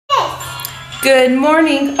Good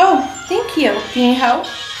morning. Oh, thank you. Do you need help?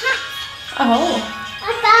 Oh.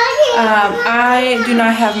 I do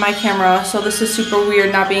not have my camera, so this is super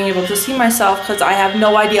weird not being able to see myself because I have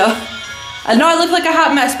no idea. I know I look like a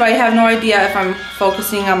hot mess, but I have no idea if I'm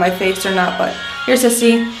focusing on my face or not. But here,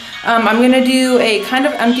 Sissy. I'm gonna do a kind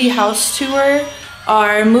of empty house tour.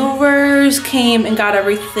 Our movers came and got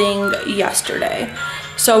everything yesterday.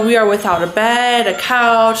 So we are without a bed, a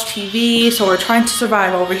couch, TV, so we're trying to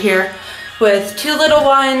survive over here with 2 little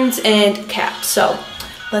ones and cats. So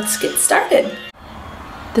let's get started.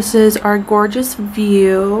 This is our gorgeous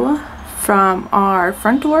view from our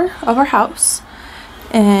front door of our house.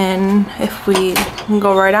 And if we can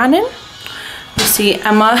go right on in, you see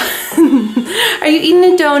Emma. Are you eating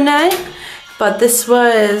a donut? But this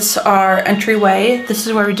was our entryway. This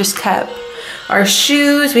is where we just kept our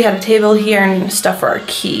shoes. We had a table here and stuff for our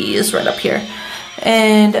keys right up here.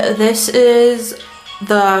 And this is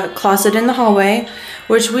the closet in the hallway,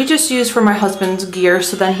 which we just used for my husband's gear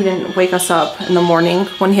so then he didn't wake us up in the morning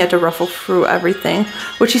when he had to ruffle through everything,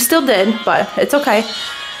 which he still did, but it's okay.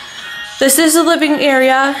 This is the living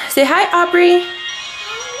area. Say hi, Aubrey.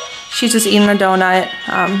 She's just eating a donut.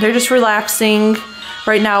 They're just relaxing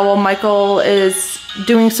right now while Michael is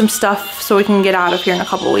doing some stuff so we can get out of here in a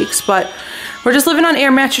couple of weeks. But we're just living on air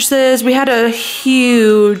mattresses. We had a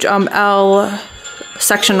huge L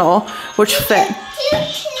sectional, which fit.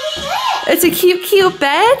 It's a cute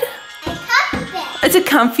bed. It's a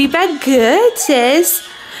comfy bed. Good, sis.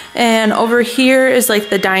 And over here is like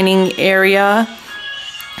the dining area.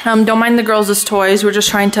 Don't mind the girls' toys. We're just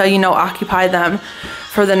trying to, occupy them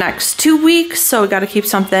for the next 2 weeks. So we got to keep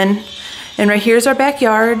something. And right here's our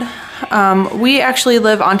backyard. We actually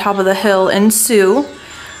live on top of the hill in Sioux,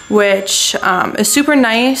 which is super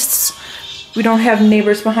nice. We don't have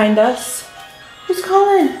neighbors behind us. Who's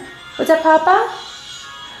calling? What's that, Papa?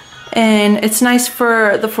 And it's nice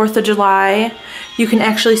for the 4th of July. You can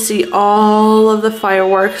actually see all of the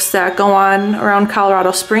fireworks that go on around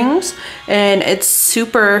Colorado Springs, and it's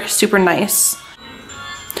super, super nice.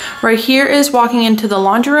 Right here is walking into the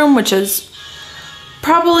laundry room, which is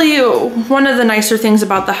probably one of the nicer things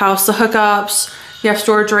about the house. The hookups, you have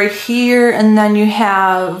storage right here, and then you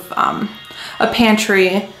have a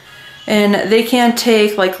pantry, and they can't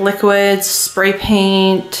take like liquids, spray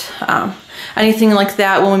paint, anything like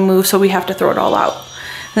that when we move, so we have to throw it all out.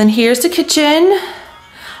 Then here's the kitchen.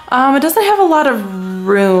 It doesn't have a lot of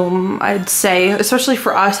room, I'd say, especially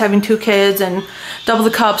for us having 2 kids and double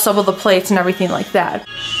the cups, double the plates and everything like that.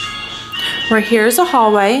 Right here is a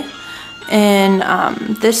hallway, and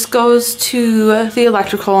this goes to the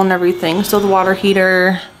electrical and everything, so the water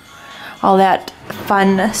heater, all that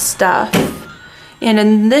fun stuff. And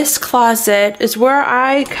in this closet is where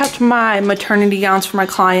I kept my maternity gowns for my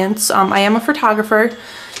clients. I am a photographer,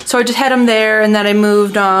 so I just had them there, and then I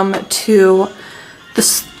moved to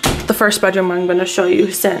the first bedroom I'm going to show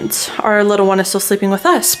you since our little one is still sleeping with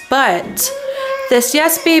us. But this,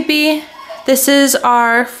 yes baby, this is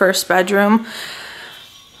our first bedroom.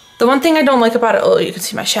 The one thing I don't like about it, oh, you can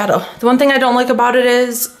see my shadow. The one thing I don't like about it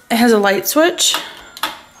is it has a light switch,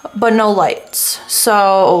 but no lights.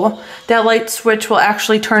 So that light switch will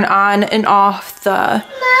actually turn on and off the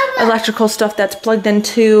electrical stuff that's plugged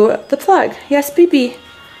into the plug. Yes, baby.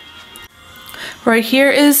 Right here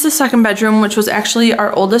is the second bedroom, which was actually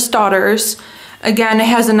our oldest daughter's. Again, it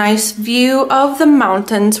has a nice view of the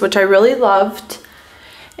mountains, which I really loved.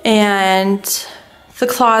 And the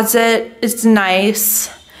closet is nice.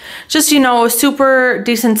 Just, a super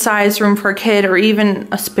decent sized room for a kid or even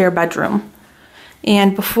a spare bedroom.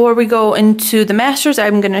 And before we go into the masters,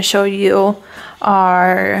 I'm going to show you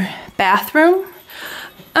our bathroom.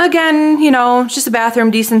 Again, just a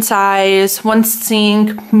bathroom, decent size, 1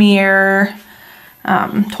 sink, mirror,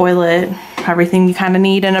 toilet, everything you kind of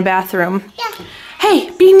need in a bathroom. Yeah.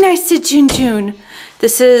 Hey, be nice to June.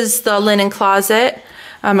 This is the linen closet.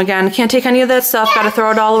 Again, can't take any of that stuff, gotta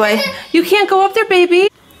throw it all away. You can't go up there, baby.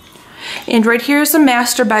 And right here is the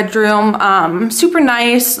master bedroom. Super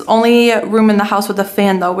nice. Only room in the house with a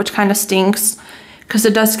fan though, which kind of stinks because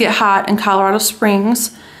it does get hot in Colorado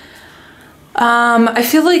Springs. I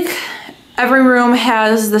feel like every room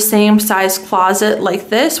has the same size closet like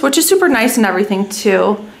this, which is super nice and everything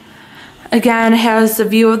too. Again, it has the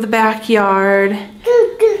view of the backyard.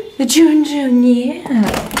 The June,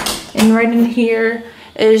 yeah. And right in here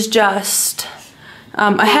is just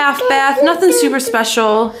a half bath, nothing super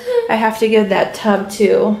special. I have to give that tub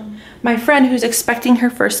to my friend who's expecting her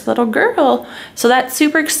first little girl. So that's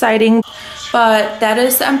super exciting. But that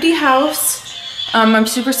is the empty house. I'm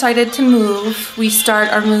super excited to move. We start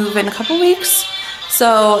our move in a couple weeks.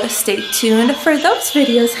 So stay tuned for those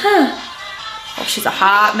videos, huh? Oh, she's a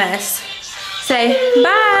hot mess. Say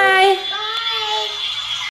bye.